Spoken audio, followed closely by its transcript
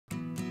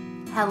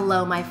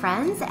Hello, my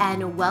friends,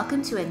 and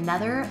welcome to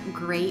another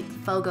great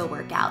Foga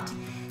workout.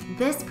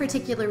 This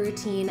particular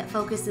routine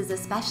focuses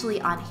especially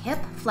on hip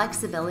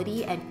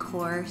flexibility and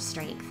core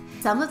strength.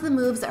 Some of the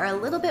moves are a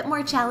little bit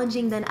more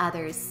challenging than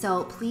others,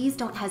 so please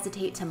don't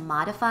hesitate to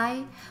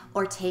modify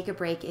or take a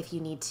break if you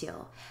need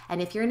to.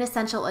 And if you're an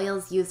essential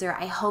oils user,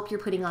 I hope you're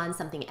putting on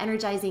something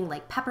energizing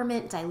like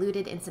peppermint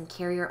diluted in some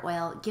carrier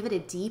oil. Give it a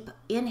deep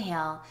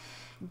inhale,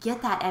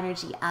 get that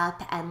energy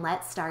up, and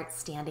let's start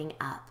standing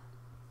up.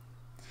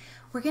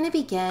 We're going to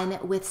begin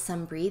with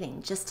some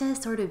breathing just to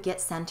sort of get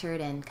centered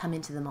and come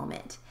into the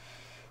moment.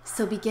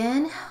 So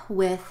begin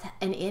with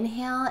an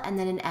inhale and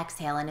then an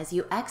exhale. And as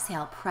you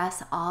exhale,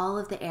 press all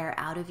of the air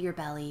out of your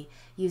belly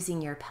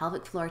using your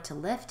pelvic floor to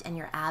lift and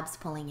your abs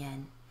pulling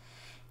in.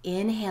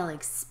 Inhale,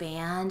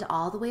 expand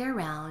all the way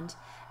around,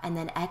 and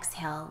then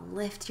exhale,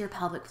 lift your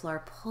pelvic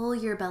floor, pull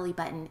your belly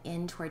button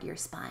in toward your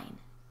spine.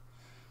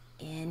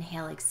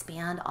 Inhale,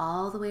 expand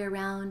all the way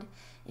around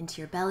into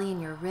your belly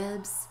and your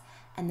ribs.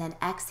 And then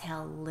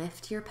exhale,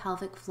 lift your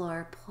pelvic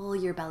floor, pull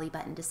your belly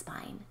button to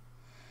spine.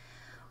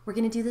 We're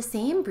going to do the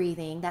same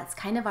breathing. That's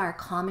kind of our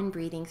common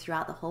breathing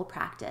throughout the whole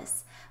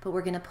practice, but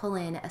we're going to pull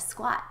in a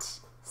squat.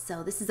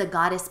 So this is a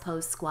goddess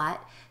pose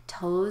squat.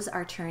 Toes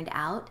are turned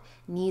out,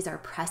 knees are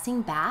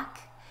pressing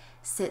back,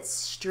 sit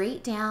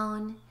straight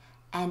down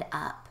and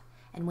up.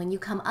 And when you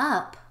come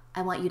up,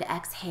 I want you to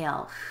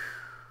exhale.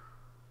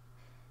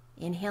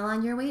 Inhale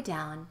on your way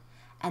down,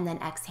 and then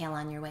exhale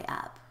on your way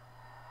up.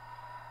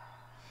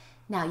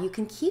 Now you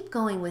can keep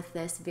going with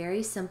this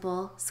very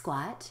simple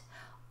squat,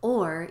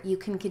 or you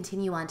can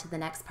continue on to the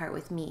next part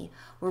with me,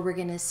 where we're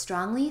going to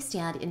strongly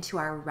stand into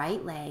our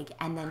right leg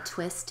and then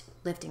twist,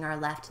 lifting our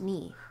left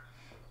knee.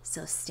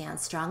 So stand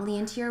strongly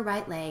into your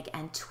right leg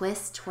and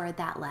twist toward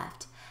that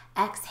left,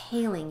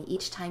 exhaling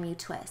each time you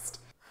twist.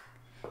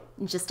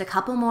 Just a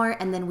couple more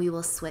and then we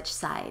will switch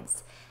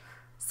sides.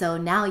 So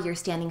now you're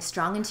standing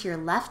strong into your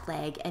left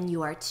leg and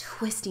you are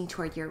twisting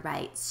toward your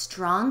right.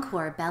 Strong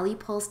core, belly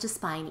pulls to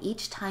spine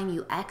each time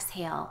you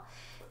exhale.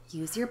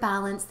 Use your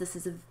balance. This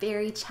is a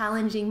very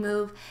challenging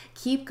move.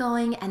 Keep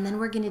going, and then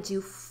we're going to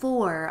do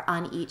 4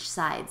 on each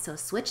side. So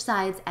switch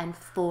sides, and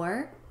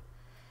 4,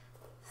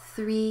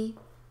 3,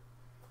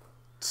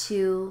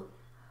 2,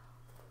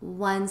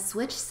 1.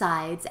 Switch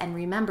sides, and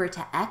remember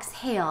to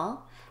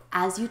exhale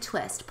as you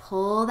twist.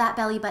 Pull that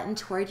belly button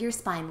toward your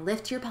spine.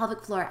 Lift your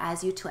pelvic floor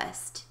as you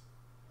twist.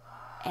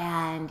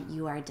 And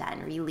you are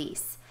done.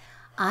 Release.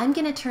 I'm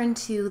going to turn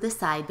to the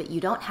side, but you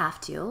don't have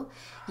to.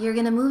 You're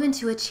going to move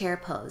into a chair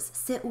pose.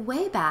 Sit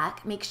way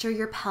back. Make sure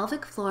your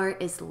pelvic floor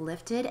is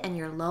lifted and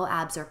your low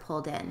abs are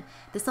pulled in.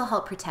 This will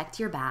help protect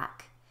your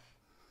back.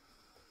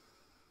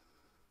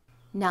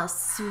 Now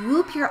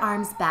swoop your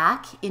arms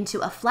back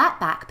into a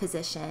flat back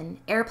position,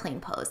 airplane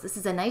pose. This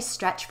is a nice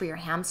stretch for your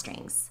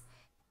hamstrings.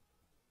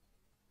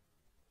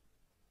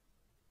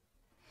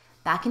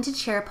 Back into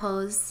chair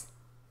pose,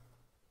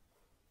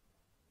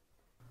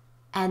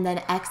 and then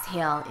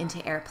exhale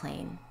into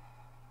airplane.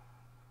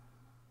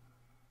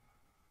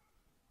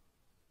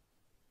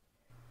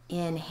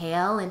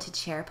 Inhale into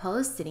chair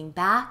pose, sitting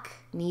back,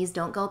 knees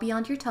don't go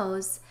beyond your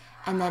toes,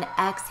 and then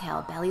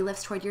exhale, belly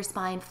lifts toward your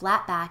spine,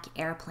 flat back,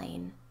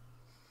 airplane.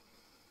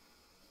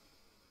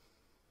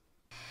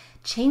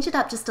 Change it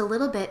up just a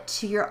little bit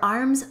to your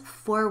arms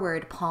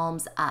forward,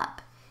 palms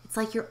up. It's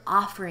like you're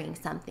offering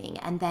something,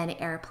 and then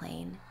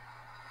airplane.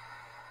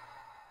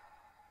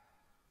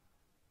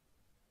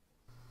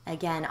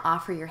 Again,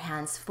 offer your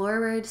hands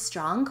forward,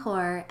 strong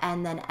core,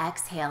 and then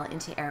exhale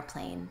into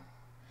airplane.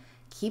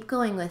 Keep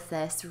going with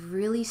this,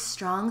 really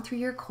strong through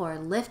your core,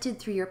 lifted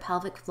through your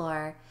pelvic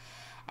floor,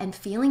 and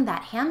feeling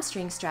that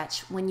hamstring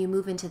stretch when you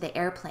move into the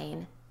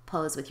airplane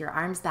pose with your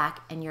arms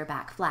back and your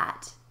back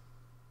flat.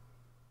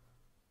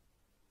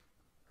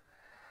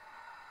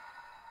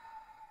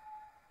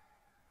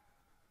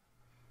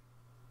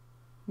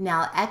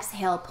 Now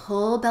exhale,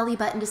 pull belly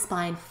button to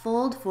spine,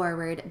 fold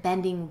forward,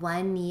 bending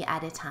one knee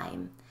at a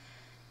time.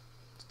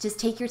 Just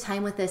take your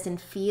time with this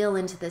and feel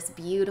into this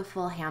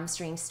beautiful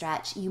hamstring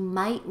stretch. You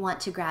might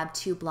want to grab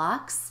 2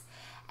 blocks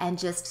and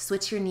just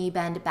switch your knee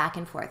bend back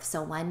and forth.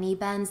 So one knee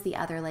bends, the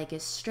other leg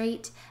is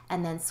straight,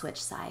 and then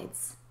switch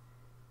sides.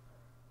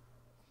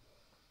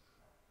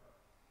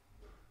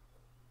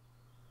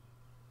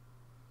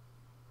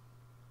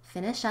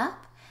 Finish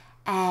up,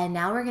 and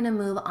now we're going to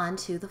move on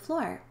to the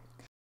floor.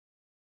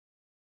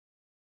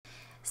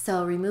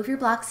 So remove your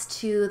blocks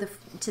to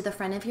the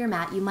front of your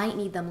mat. You might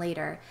need them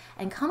later,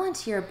 and come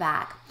onto your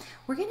back.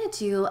 We're going to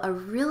do a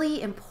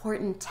really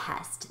important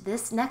test.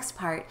 This next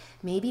part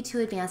may be too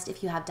advanced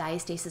if you have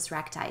diastasis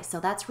recti,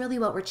 so that's really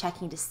what we're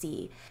checking to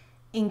see.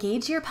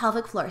 Engage your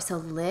pelvic floor, so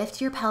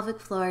lift your pelvic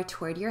floor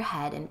toward your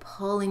head and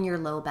pull in your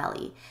low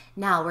belly.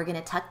 Now we're going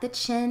to tuck the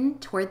chin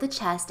toward the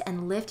chest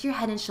and lift your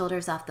head and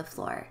shoulders off the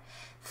floor.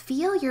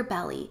 Feel your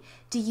belly.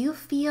 Do you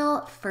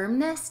feel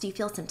firmness? Do you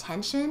feel some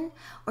tension?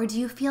 Or do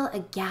you feel a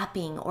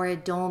gapping or a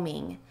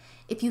doming?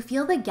 If you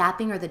feel the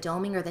gapping or the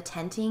doming or the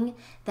tenting,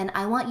 then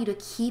I want you to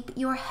keep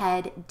your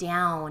head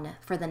down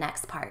for the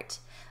next part.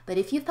 But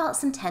if you felt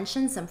some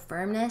tension, some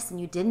firmness, and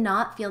you did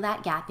not feel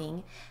that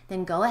gapping,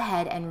 then go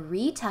ahead and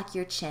re-tuck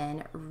your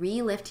chin,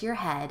 re-lift your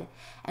head,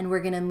 and we're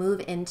gonna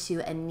move into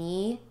a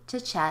knee to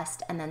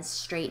chest and then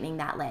straightening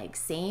that leg.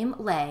 Same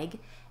leg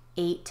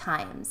 8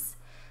 times.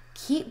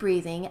 Keep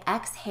breathing,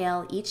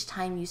 exhale each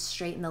time you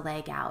straighten the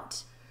leg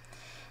out.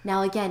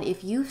 Now again,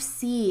 if you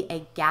see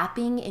a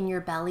gapping in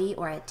your belly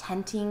or a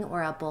tenting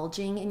or a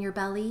bulging in your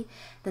belly,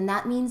 then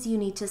that means you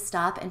need to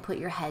stop and put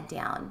your head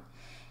down.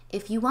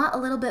 If you want a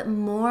little bit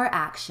more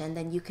action,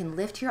 then you can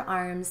lift your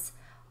arms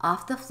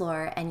off the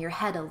floor and your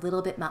head a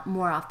little bit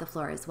more off the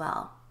floor as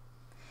well.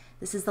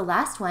 This is the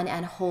last one,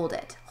 and hold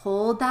it.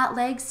 Hold that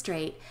leg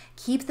straight.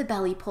 Keep the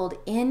belly pulled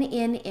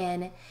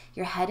in,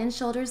 your head and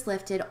shoulders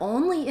lifted,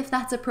 only if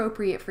that's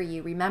appropriate for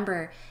you.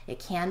 Remember, it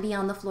can be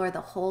on the floor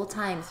the whole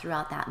time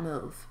throughout that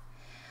move.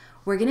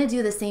 We're gonna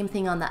do the same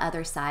thing on the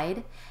other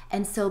side,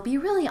 and so be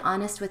really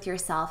honest with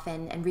yourself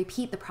and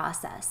repeat the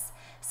process.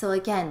 So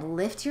again,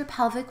 lift your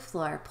pelvic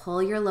floor,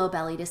 pull your low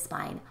belly to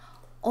spine.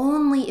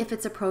 Only if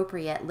it's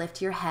appropriate,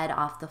 lift your head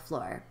off the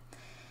floor.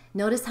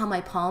 Notice how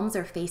my palms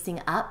are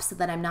facing up so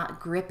that I'm not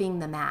gripping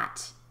the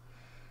mat.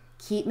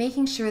 Keep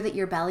making sure that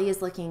your belly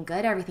is looking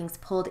good. Everything's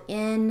pulled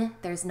in.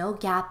 There's no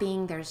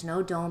gapping. There's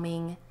no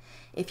doming.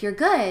 If you're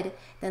good,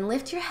 then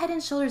lift your head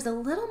and shoulders a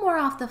little more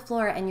off the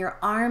floor and your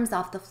arms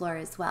off the floor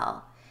as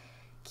well.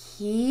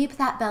 Keep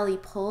that belly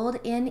pulled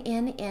in.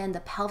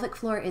 The pelvic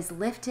floor is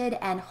lifted,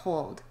 and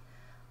hold.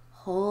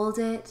 Hold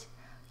it.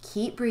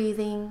 Keep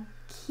breathing.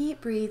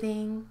 Keep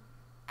breathing.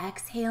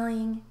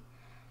 Exhaling.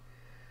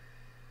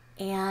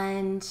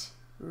 And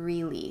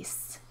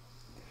release.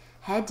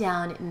 Head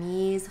down,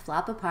 knees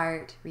flop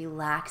apart,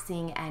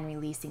 relaxing and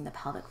releasing the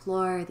pelvic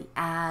floor, the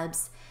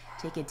abs.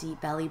 Take a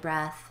deep belly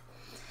breath.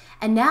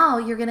 And now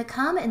you're gonna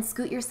come and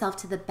scoot yourself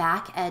to the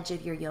back edge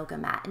of your yoga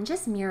mat and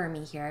just mirror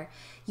me here.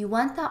 You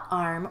want the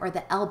arm or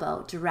the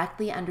elbow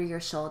directly under your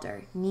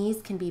shoulder.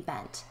 Knees can be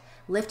bent.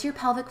 Lift your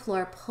pelvic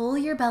floor, pull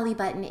your belly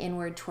button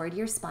inward toward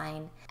your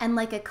spine, and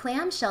like a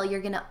clamshell, you're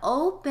gonna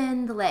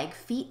open the leg,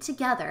 feet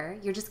together.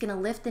 You're just gonna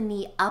lift the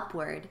knee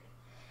upward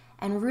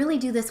and really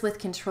do this with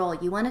control.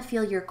 You wanna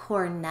feel your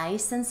core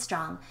nice and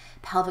strong.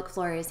 Pelvic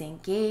floor is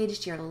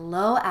engaged, your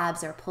low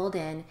abs are pulled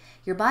in,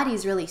 your body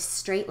is really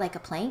straight like a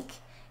plank.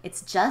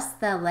 It's just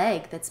the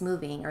leg that's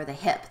moving, or the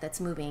hip that's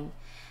moving.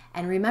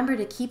 And remember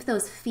to keep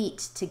those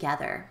feet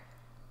together.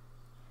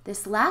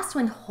 This last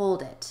one,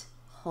 hold it.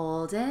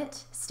 Hold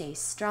it, stay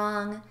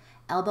strong,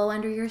 elbow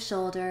under your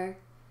shoulder,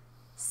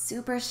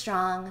 super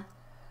strong.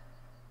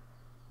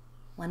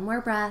 One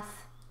more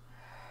breath,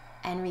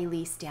 and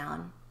release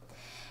down.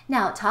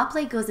 Now, top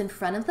leg goes in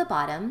front of the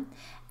bottom,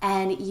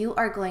 and you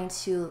are going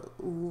to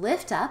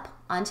lift up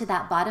onto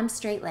that bottom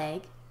straight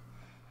leg,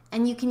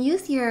 and you can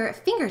use your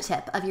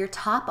fingertip of your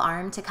top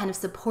arm to kind of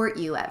support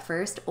you at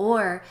first,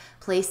 or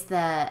place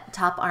the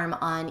top arm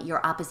on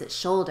your opposite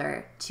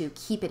shoulder to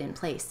keep it in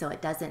place so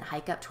it doesn't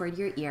hike up toward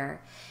your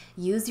ear.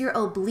 Use your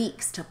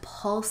obliques to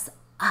pulse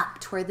up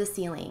toward the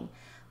ceiling.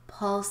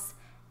 Pulse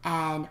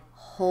and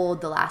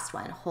hold the last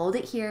one. Hold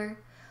it here.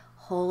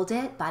 Hold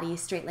it. Body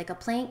is straight like a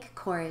plank.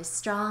 Core is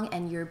strong,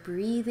 and you're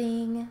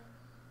breathing.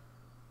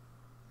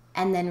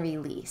 And then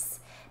release.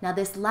 Now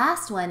this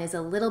last one is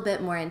a little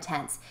bit more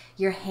intense.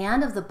 Your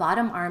hand of the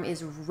bottom arm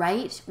is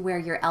right where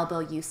your elbow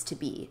used to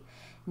be.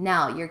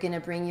 Now you're gonna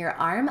bring your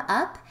arm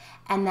up,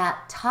 and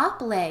that top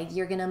leg,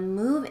 you're gonna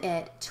move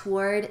it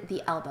toward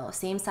the elbow,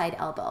 same side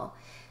elbow.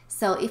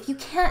 So if you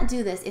can't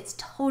do this, it's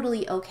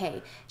totally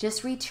okay.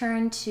 Just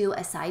return to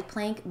a side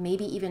plank,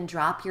 maybe even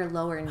drop your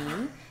lower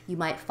knee. You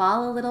might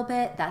fall a little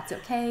bit, that's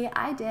okay,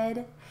 I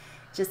did.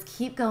 Just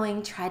keep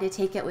going, try to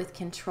take it with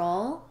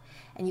control.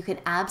 And you can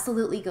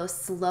absolutely go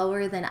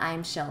slower than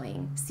I'm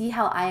showing. See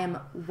how I am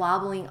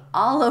wobbling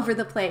all over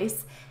the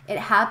place? It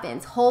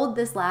happens. Hold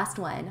this last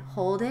one.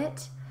 Hold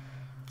it.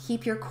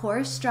 Keep your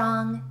core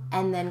strong,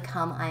 and then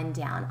come on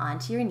down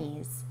onto your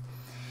knees.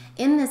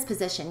 In this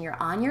position,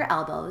 you're on your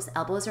elbows.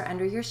 Elbows are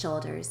under your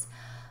shoulders.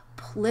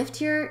 Lift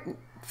your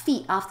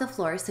feet off the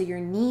floor so your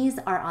knees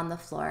are on the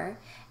floor,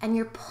 and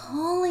you're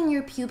pulling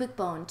your pubic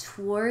bone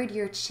toward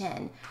your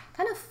chin,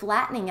 kind of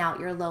flattening out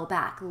your low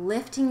back,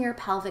 lifting your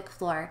pelvic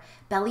floor,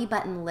 belly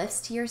button lifts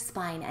to your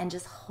spine, and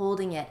just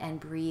holding it and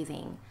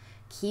breathing.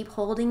 Keep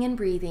holding and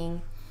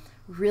breathing,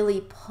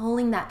 really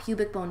pulling that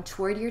pubic bone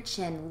toward your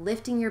chin,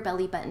 lifting your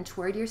belly button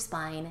toward your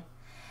spine,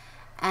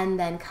 and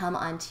then come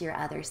onto your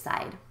other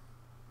side.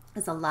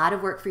 It's a lot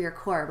of work for your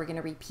core. We're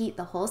gonna repeat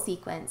the whole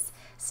sequence,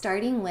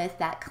 starting with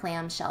that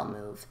clamshell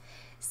move.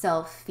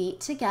 So feet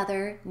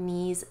together,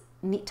 knees,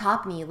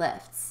 top knee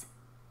lifts.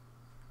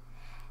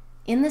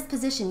 In this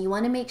position, you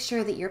wanna make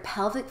sure that your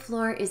pelvic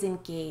floor is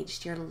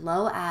engaged, your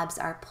low abs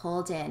are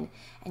pulled in,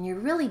 and you're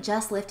really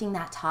just lifting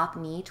that top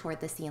knee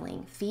toward the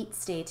ceiling. Feet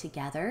stay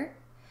together.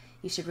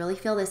 You should really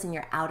feel this in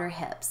your outer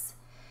hips.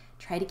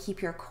 Try to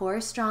keep your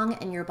core strong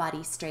and your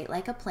body straight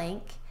like a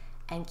plank,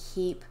 and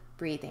keep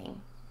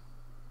breathing.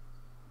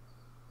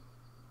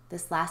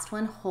 This last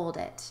one, hold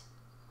it.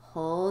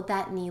 Hold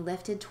that knee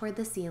lifted toward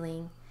the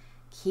ceiling.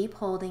 Keep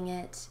holding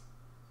it.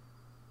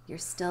 You're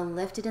still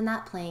lifted in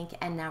that plank,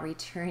 and now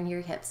return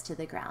your hips to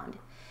the ground.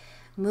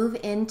 Move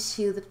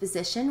into the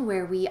position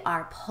where we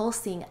are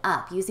pulsing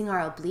up using our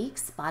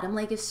obliques. Bottom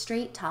leg is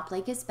straight, top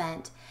leg is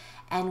bent,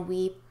 and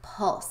we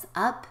pulse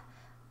up,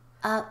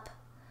 up,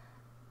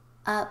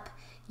 up.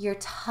 Your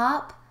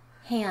top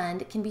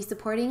hand can be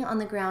supporting on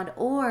the ground,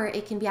 or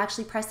it can be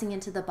actually pressing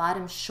into the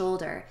bottom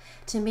shoulder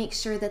to make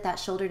sure that that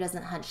shoulder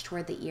doesn't hunch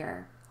toward the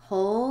ear.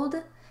 Hold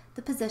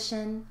the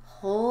position,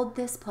 hold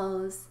this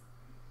pose,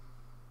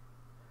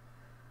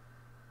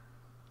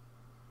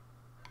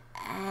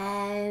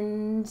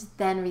 and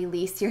then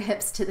release your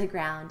hips to the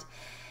ground.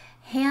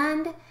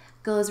 Hand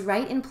goes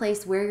right in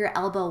place where your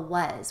elbow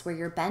was, where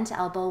your bent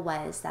elbow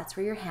was. That's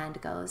where your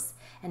hand goes.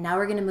 And now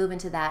we're going to move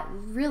into that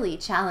really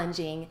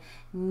challenging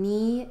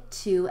knee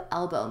to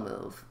elbow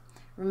move.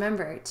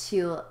 Remember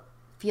to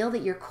feel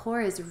that your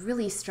core is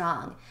really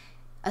strong.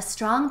 A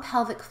strong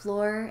pelvic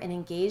floor, an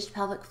engaged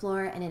pelvic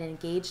floor, and an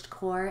engaged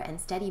core and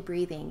steady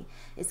breathing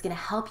is going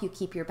to help you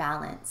keep your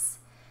balance.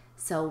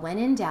 So when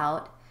in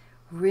doubt,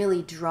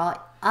 really draw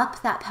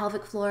up that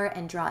pelvic floor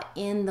and draw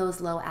in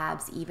those low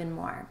abs even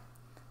more.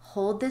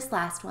 Hold this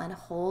last one,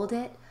 hold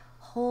it,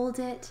 hold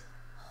it,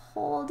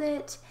 hold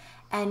it,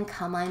 and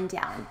come on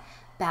down.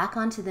 Back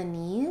onto the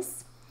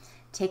knees.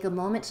 Take a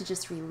moment to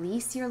just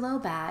release your low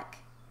back,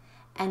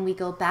 and we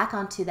go back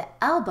onto the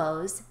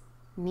elbows,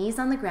 knees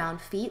on the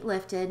ground, feet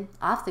lifted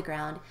off the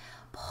ground.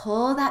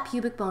 Pull that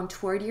pubic bone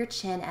toward your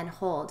chin and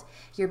hold.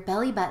 Your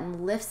belly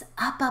button lifts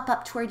up, up,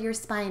 up toward your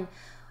spine,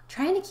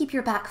 trying to keep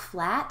your back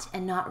flat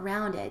and not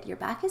rounded. Your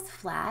back is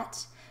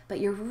flat, but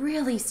you're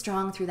really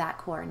strong through that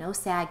core, no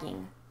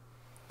sagging.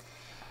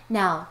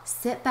 Now,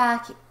 sit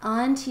back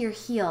onto your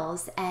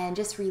heels and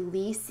just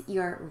release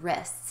your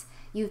wrists.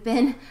 You've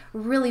been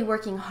really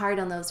working hard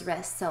on those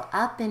wrists, so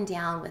up and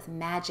down with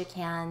magic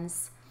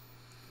hands.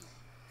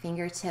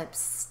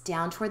 Fingertips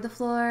down toward the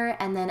floor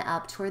and then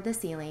up toward the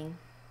ceiling.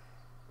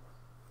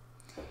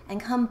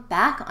 And come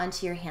back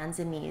onto your hands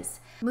and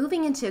knees.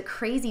 Moving into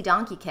crazy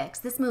donkey kicks,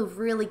 this move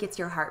really gets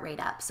your heart rate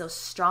up. So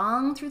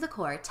strong through the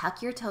core,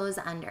 tuck your toes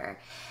under.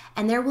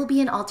 And there will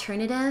be an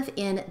alternative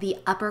in the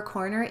upper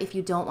corner if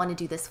you don't want to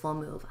do this full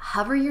move.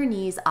 Hover your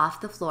knees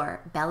off the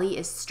floor, belly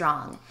is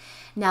strong.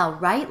 Now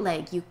right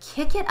leg, you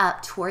kick it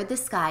up toward the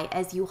sky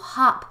as you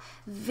hop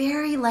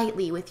very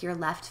lightly with your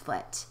left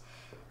foot.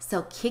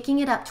 So kicking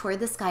it up toward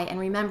the sky, and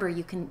remember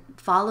you can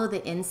follow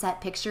the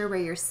inset picture where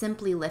you're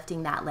simply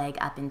lifting that leg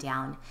up and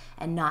down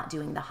and not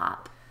doing the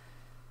hop.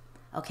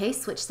 Okay,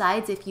 switch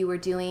sides. If you were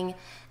doing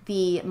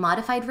the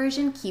modified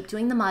version, keep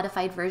doing the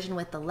modified version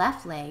with the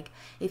left leg.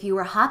 If you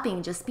were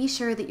hopping, just be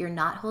sure that you're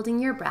not holding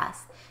your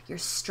breath. You're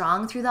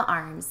strong through the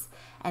arms,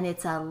 and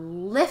it's a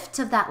lift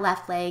of that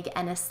left leg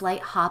and a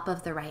slight hop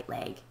of the right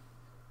leg.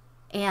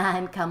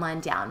 And come on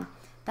down.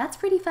 That's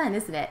pretty fun,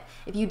 isn't it?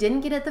 If you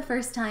didn't get it the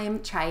first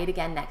time, try it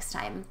again next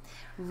time.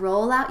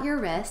 Roll out your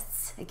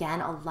wrists.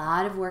 Again, a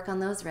lot of work on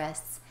those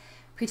wrists.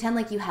 Pretend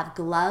like you have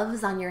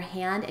gloves on your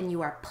hand and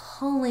you are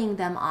pulling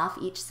them off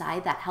each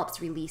side. That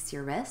helps release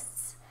your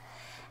wrists.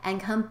 And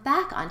come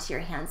back onto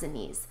your hands and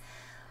knees.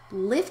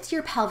 Lift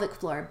your pelvic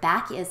floor.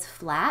 Back is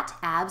flat,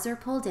 abs are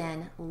pulled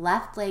in,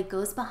 left leg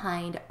goes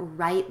behind,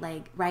 right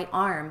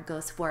arm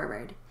goes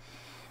forward.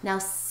 Now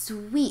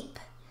sweep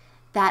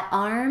that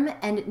arm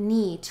and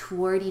knee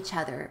toward each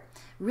other.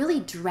 Really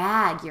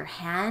drag your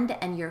hand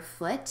and your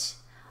foot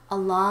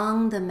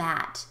along the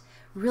mat,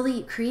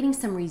 really creating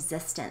some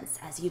resistance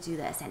as you do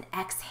this, and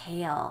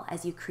exhale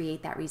as you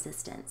create that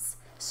resistance.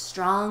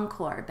 Strong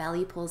core,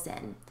 belly pulls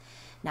in.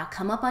 Now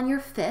come up on your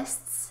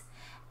fists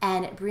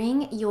and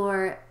bring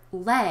your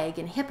leg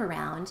and hip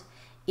around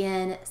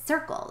in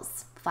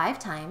circles 5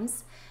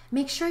 times.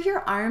 Make sure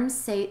your arms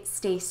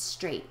stay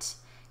straight.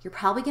 You're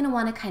probably going to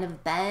want to kind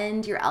of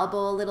bend your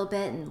elbow a little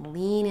bit and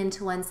lean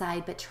into one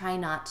side, but try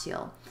not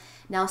to.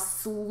 Now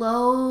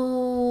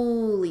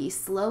slowly,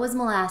 slow as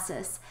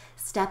molasses,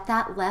 step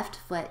that left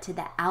foot to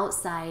the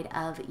outside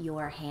of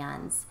your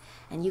hands.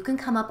 And you can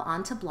come up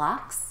onto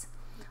blocks,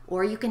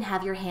 or you can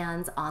have your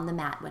hands on the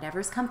mat,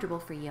 whatever's comfortable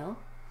for you.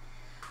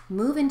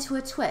 Move into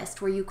a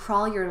twist where you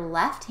crawl your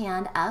left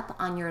hand up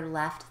on your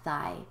left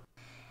thigh.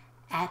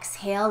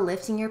 Exhale,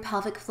 lifting your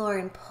pelvic floor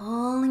and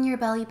pulling your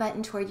belly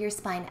button toward your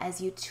spine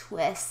as you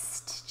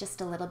twist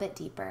just a little bit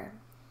deeper.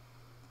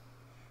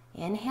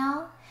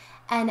 Inhale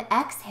and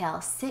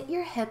exhale, sit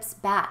your hips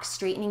back,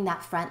 straightening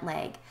that front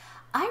leg.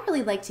 I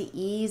really like to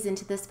ease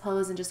into this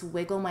pose and just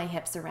wiggle my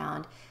hips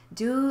around.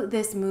 Do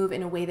this move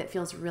in a way that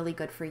feels really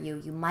good for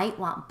you. You might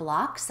want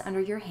blocks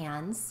under your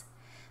hands,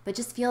 but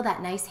just feel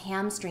that nice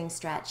hamstring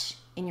stretch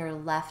in your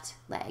left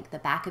leg, the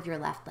back of your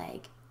left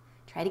leg.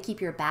 Try to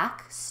keep your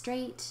back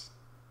straight.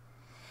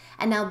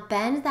 And now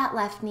bend that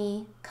left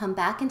knee, come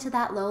back into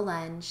that low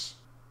lunge,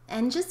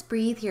 and just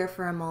breathe here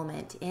for a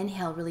moment.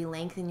 Inhale, really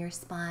lengthen your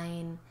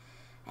spine,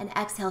 and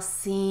exhale,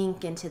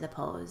 sink into the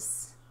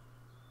pose.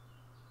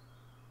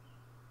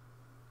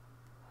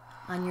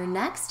 On your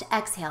next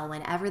exhale,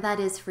 whenever that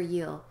is for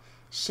you,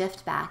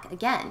 shift back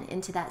again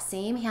into that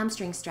same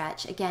hamstring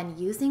stretch, again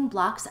using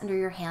blocks under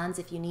your hands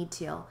if you need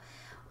to,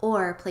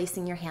 or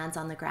placing your hands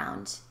on the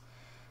ground.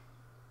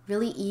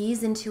 Really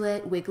ease into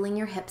it, wiggling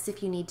your hips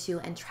if you need to,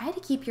 and try to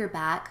keep your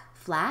back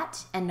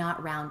flat and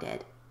not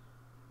rounded.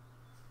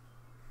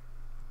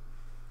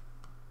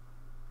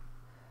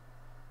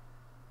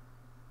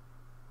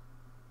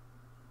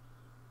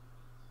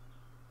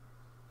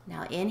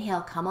 Now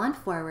inhale, come on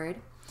forward.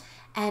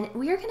 And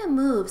we are going to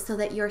move so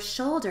that your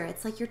shoulder,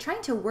 it's like you're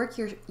trying to work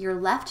your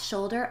left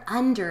shoulder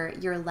under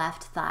your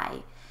left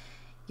thigh.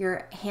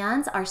 Your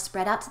hands are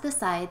spread out to the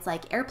sides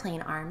like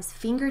airplane arms.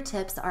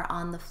 Fingertips are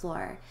on the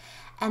floor.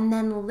 And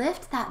then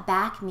lift that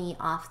back knee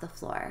off the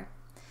floor.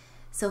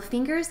 So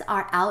fingers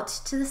are out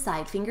to the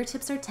side.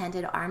 Fingertips are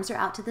tented. Arms are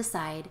out to the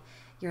side.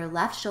 Your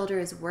left shoulder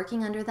is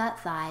working under that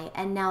thigh.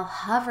 And now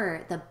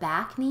hover the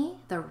back knee,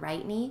 the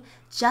right knee,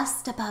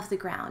 just above the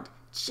ground.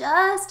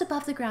 Just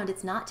above the ground.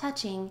 It's not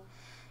touching.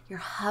 You're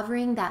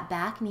hovering that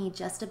back knee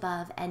just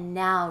above, and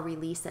now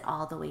release it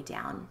all the way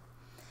down.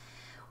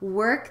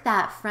 Work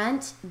that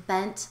front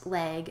bent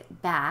leg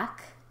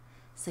back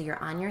so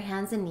you're on your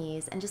hands and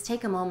knees, and just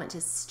take a moment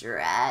to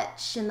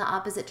stretch in the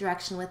opposite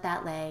direction with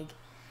that leg.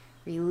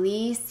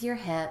 Release your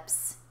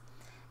hips,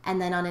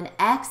 and then on an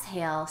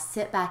exhale,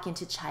 sit back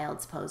into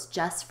child's pose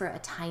just for a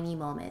tiny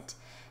moment.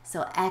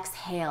 So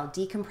exhale,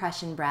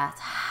 decompression breath,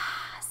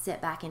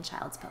 sit back in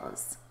child's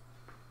pose.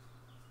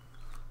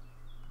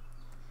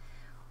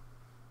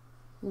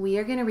 We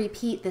are going to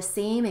repeat the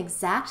same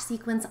exact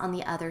sequence on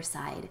the other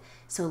side.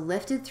 So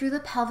lifted through the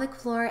pelvic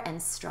floor and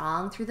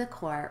strong through the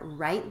core.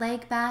 Right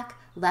leg back,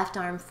 left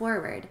arm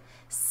forward.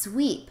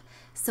 Sweep.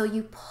 So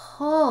you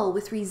pull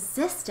with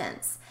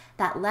resistance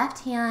that left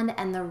hand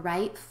and the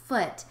right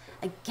foot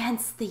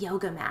against the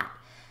yoga mat.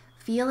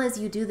 Feel as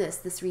you do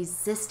this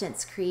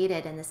resistance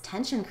created and this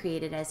tension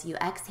created as you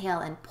exhale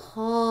and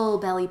pull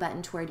belly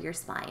button toward your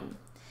spine.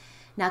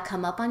 Now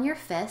come up on your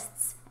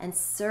fists and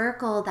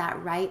circle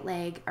that right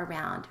leg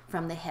around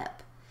from the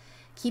hip.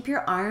 Keep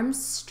your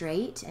arms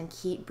straight and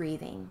keep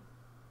breathing.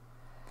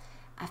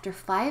 After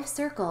 5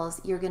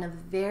 circles, you're going to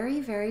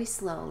very, very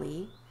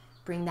slowly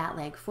bring that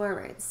leg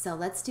forward. So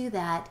let's do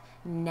that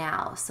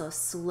now. So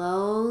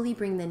slowly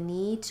bring the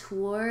knee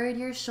toward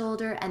your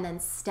shoulder and then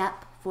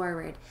step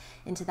forward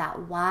into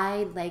that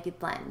wide-legged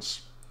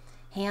lunge.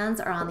 Hands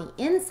are on the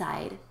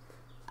inside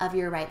of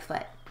your right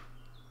foot.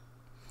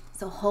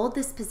 So hold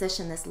this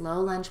position, this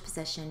low lunge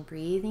position,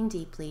 breathing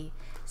deeply,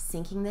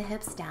 sinking the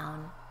hips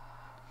down.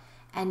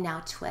 And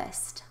now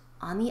twist.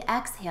 On the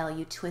exhale,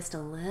 you twist a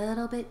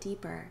little bit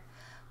deeper.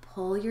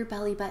 Pull your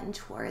belly button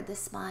toward the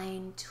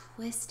spine,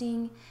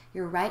 twisting.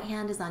 Your right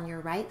hand is on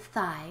your right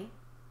thigh.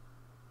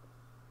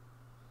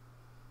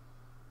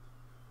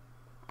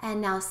 And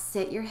now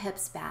sit your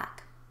hips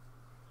back.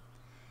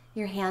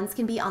 Your hands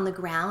can be on the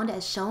ground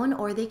as shown,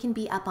 or they can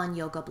be up on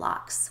yoga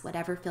blocks,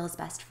 whatever feels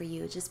best for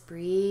you. Just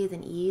breathe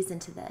and ease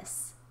into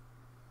this.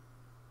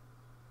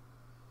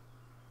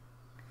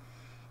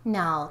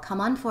 Now,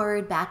 come on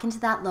forward, back into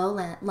that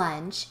low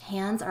lunge.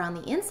 Hands are on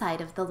the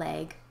inside of the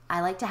leg. I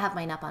like to have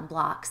mine up on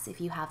blocks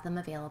if you have them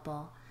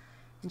available.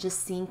 And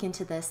just sink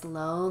into this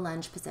low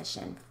lunge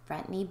position,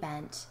 front knee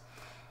bent.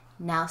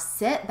 Now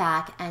sit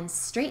back and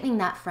straightening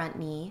that front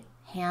knee,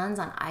 hands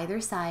on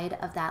either side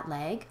of that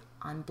leg,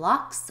 on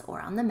blocks or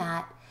on the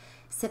mat.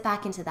 Sit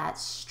back into that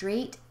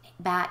straight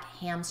back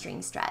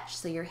hamstring stretch.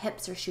 So your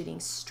hips are shooting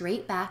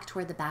straight back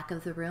toward the back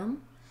of the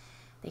room.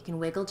 They can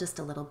wiggle just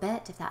a little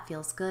bit if that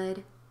feels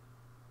good.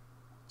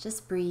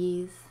 Just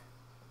breathe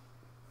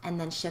and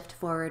then shift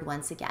forward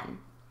once again.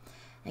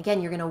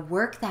 Again, you're going to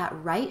work that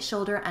right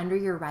shoulder under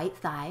your right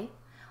thigh.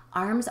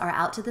 Arms are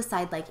out to the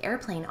side like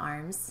airplane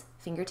arms.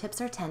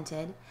 Fingertips are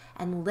tented,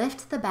 and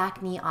lift the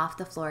back knee off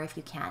the floor if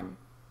you can.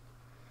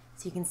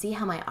 So you can see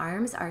how my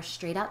arms are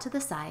straight out to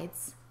the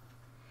sides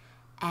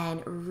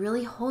and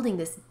really holding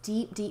this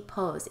deep, deep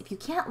pose. If you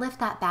can't lift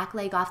that back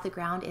leg off the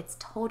ground, it's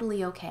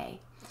totally okay.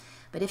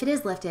 But if it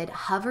is lifted,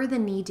 hover the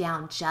knee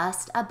down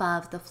just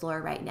above the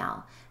floor right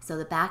now. So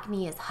the back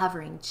knee is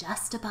hovering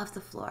just above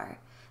the floor.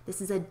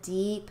 This is a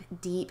deep,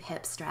 deep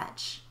hip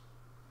stretch.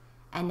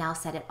 And now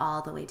set it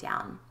all the way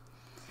down.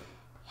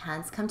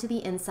 Hands come to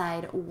the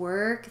inside.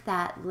 Work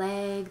that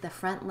leg, the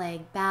front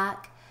leg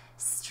back.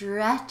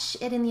 Stretch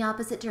it in the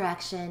opposite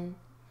direction.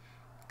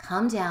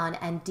 Come down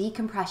and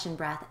decompression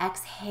breath.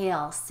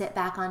 Exhale, sit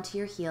back onto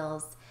your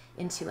heels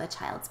into a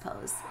child's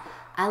pose.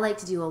 I like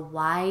to do a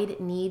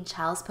wide-kneed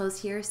child's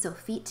pose here, so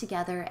feet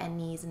together and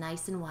knees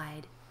nice and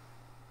wide.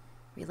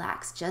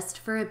 Relax just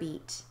for a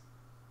beat.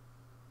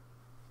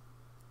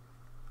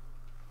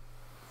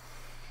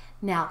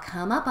 Now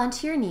come up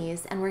onto your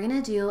knees, and we're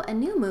going to do a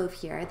new move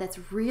here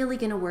that's really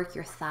going to work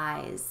your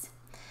thighs.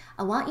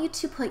 I want you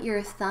to put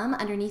your thumb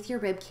underneath your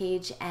rib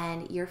cage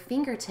and your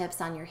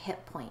fingertips on your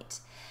hip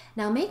point.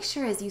 Now make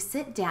sure as you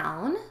sit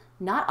down,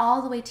 not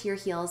all the way to your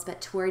heels,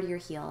 but toward your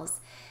heels,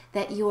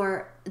 that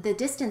the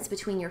distance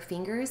between your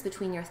fingers,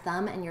 between your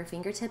thumb and your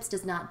fingertips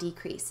does not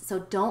decrease. So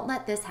don't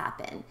let this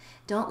happen.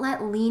 Don't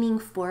let leaning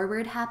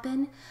forward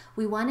happen.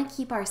 We want to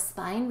keep our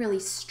spine really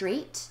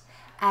straight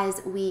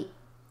as we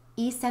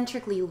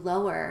eccentrically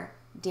lower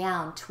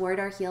down toward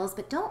our heels,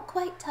 but don't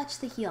quite touch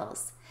the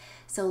heels.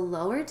 So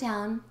lower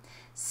down,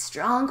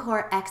 strong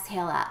core,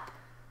 exhale up.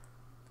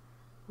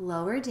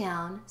 Lower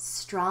down,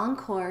 strong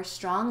core,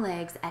 strong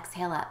legs,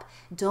 exhale up.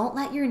 Don't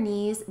let your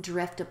knees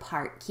drift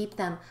apart. Keep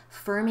them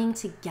firming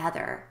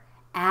together.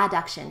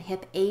 Adduction,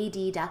 hip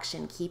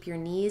adduction. Keep your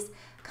knees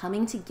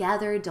coming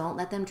together. Don't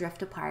let them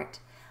drift apart.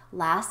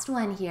 Last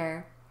one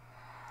here.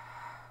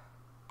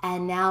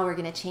 And now we're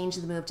going to change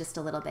the move just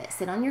a little bit.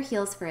 Sit on your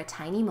heels for a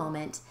tiny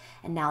moment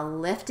and now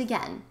lift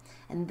again.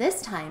 And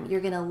this time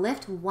you're going to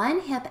lift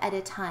one hip at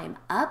a time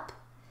up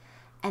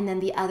and then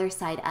the other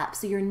side up.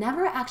 So you're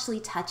never actually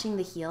touching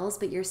the heels,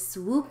 but you're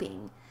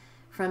swooping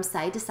from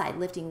side to side,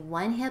 lifting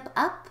one hip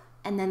up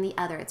and then the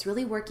other. It's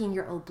really working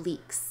your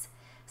obliques.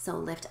 So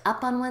lift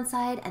up on one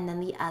side and then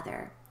the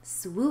other.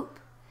 Swoop,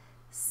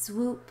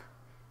 swoop,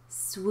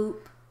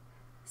 swoop,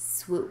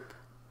 swoop,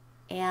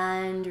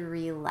 and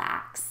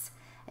relax.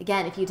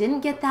 Again, if you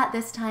didn't get that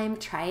this time,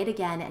 try it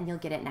again and you'll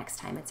get it next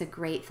time. It's a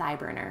great thigh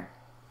burner.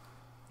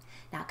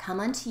 Now come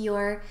onto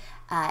your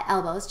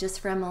elbows just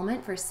for a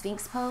moment for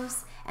Sphinx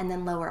pose, and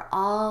then lower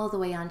all the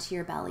way onto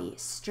your belly.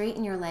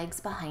 Straighten your legs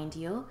behind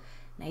you,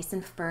 nice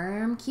and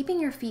firm, keeping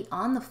your feet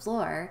on the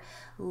floor.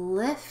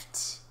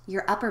 Lift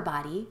your upper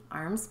body,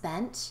 arms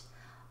bent,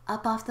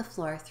 up off the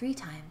floor 3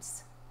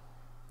 times.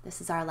 This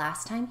is our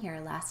last time here,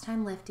 last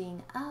time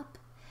lifting up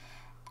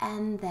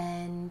and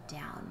then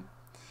down.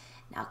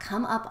 Now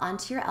come up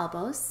onto your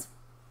elbows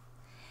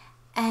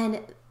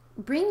and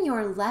bring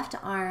your left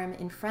arm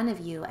in front of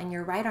you and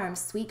your right arm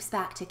sweeps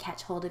back to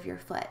catch hold of your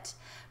foot.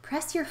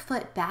 Press your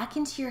foot back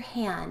into your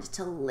hand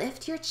to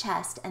lift your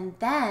chest, and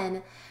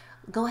then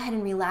go ahead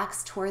and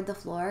relax toward the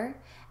floor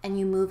and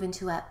you move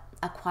into a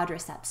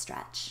quadricep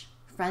stretch,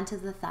 front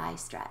of the thigh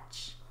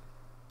stretch.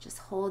 Just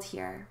hold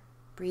here,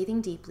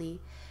 breathing deeply.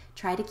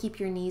 Try to keep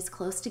your knees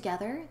close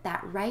together.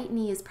 That right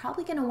knee is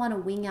probably going to want to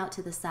wing out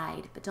to the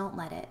side, but don't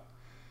let it.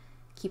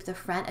 Keep the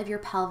front of your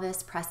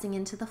pelvis pressing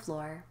into the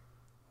floor.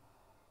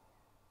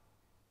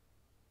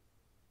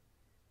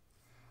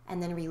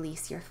 And then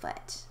release your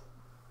foot.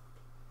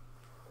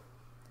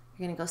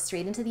 You're going to go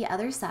straight into the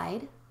other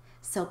side.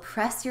 So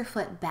press your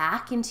foot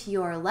back into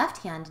your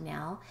left hand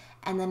now,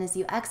 and then as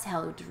you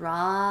exhale,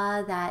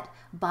 draw that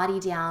body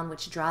down,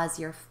 which draws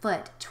your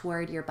foot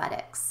toward your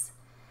buttocks.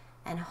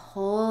 And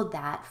hold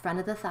that front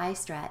of the thigh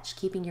stretch,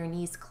 keeping your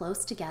knees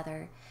close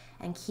together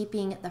and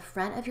keeping the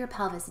front of your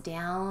pelvis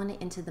down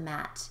into the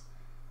mat.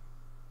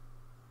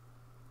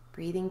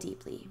 Breathing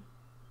deeply.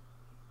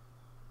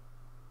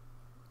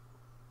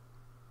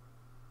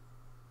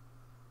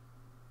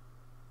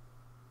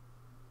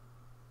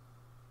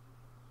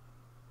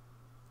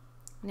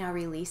 Now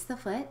release the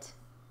foot,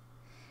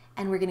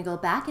 and we're going to go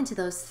back into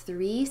those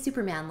 3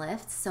 Superman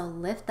lifts. So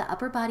lift the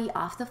upper body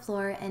off the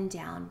floor and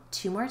down.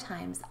 2 more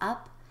times,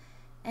 up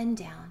and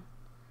down.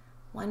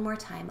 1 more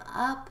time,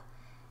 up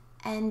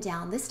and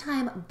down. This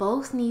time,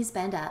 both knees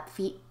bend up,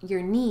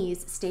 your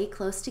knees stay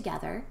close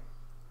together,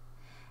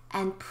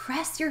 and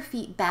press your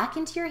feet back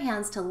into your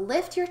hands to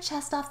lift your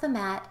chest off the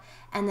mat,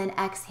 and then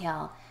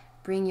exhale.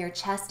 Bring your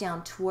chest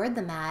down toward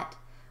the mat,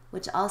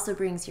 which also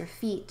brings your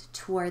feet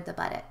toward the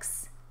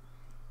buttocks.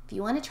 If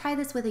you want to try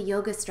this with a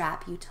yoga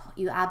strap,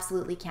 you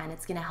absolutely can.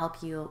 It's going to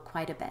help you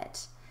quite a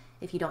bit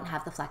if you don't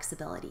have the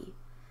flexibility.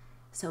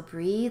 So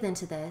breathe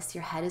into this.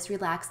 Your head is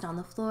relaxed on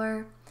the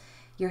floor.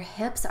 Your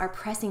hips are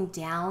pressing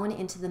down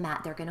into the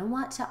mat. They're going to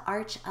want to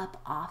arch up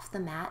off the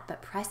mat,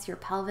 but press your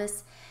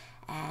pelvis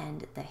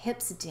and the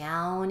hips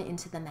down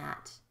into the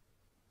mat.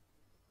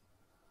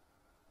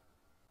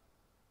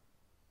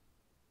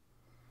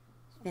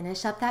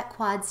 Finish up that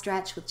quad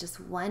stretch with just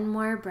 1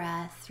 more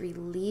breath.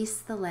 Release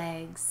the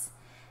legs.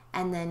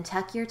 And then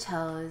tuck your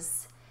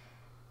toes,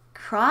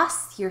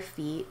 cross your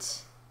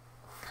feet,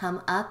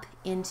 come up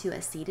into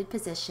a seated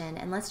position,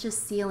 and let's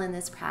just seal in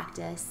this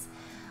practice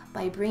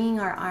by bringing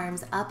our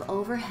arms up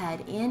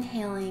overhead,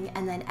 inhaling,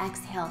 and then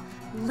exhale.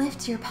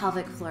 Lift your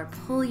pelvic floor,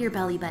 pull your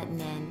belly button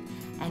in,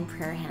 and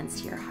prayer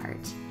hands to your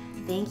heart.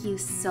 Thank you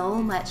so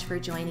much for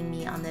joining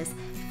me on this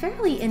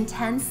fairly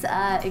intense,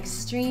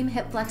 extreme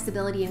hip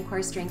flexibility and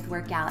core strength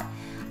workout.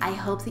 I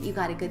hope that you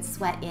got a good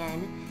sweat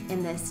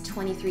in this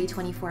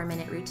 23-24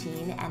 minute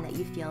routine and that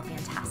you feel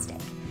fantastic.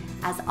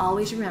 As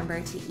always,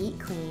 remember to eat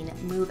clean,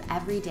 move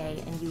every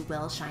day, and you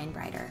will shine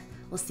brighter.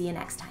 We'll see you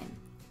next time.